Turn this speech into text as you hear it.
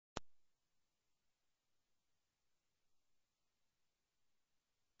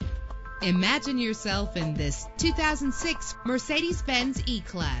Imagine yourself in this 2006 Mercedes-Benz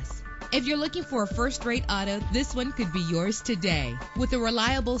E-Class. If you're looking for a first-rate auto, this one could be yours today. With a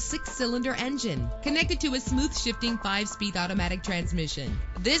reliable 6-cylinder engine connected to a smooth shifting 5-speed automatic transmission.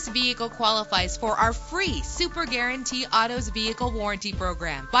 This vehicle qualifies for our free Super Guarantee Autos Vehicle Warranty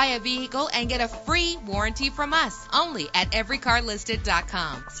Program. Buy a vehicle and get a free warranty from us only at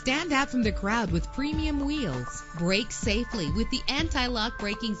everycarlisted.com. Stand out from the crowd with premium wheels. Brake safely with the anti-lock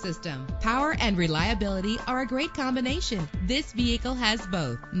braking system. Power and reliability are a great combination. This vehicle has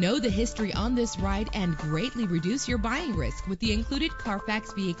both. Know the history on this ride and greatly reduce your buying risk with the included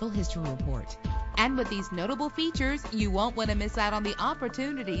Carfax Vehicle History Report. And with these notable features, you won't want to miss out on the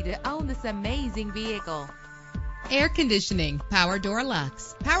opportunity to own this amazing vehicle. Air conditioning, power door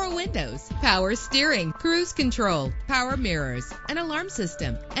locks, power windows, power steering, cruise control, power mirrors, an alarm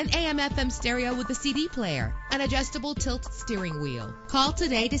system, an AM/FM stereo with a CD player, an adjustable tilt steering wheel. Call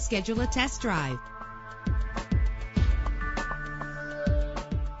today to schedule a test drive.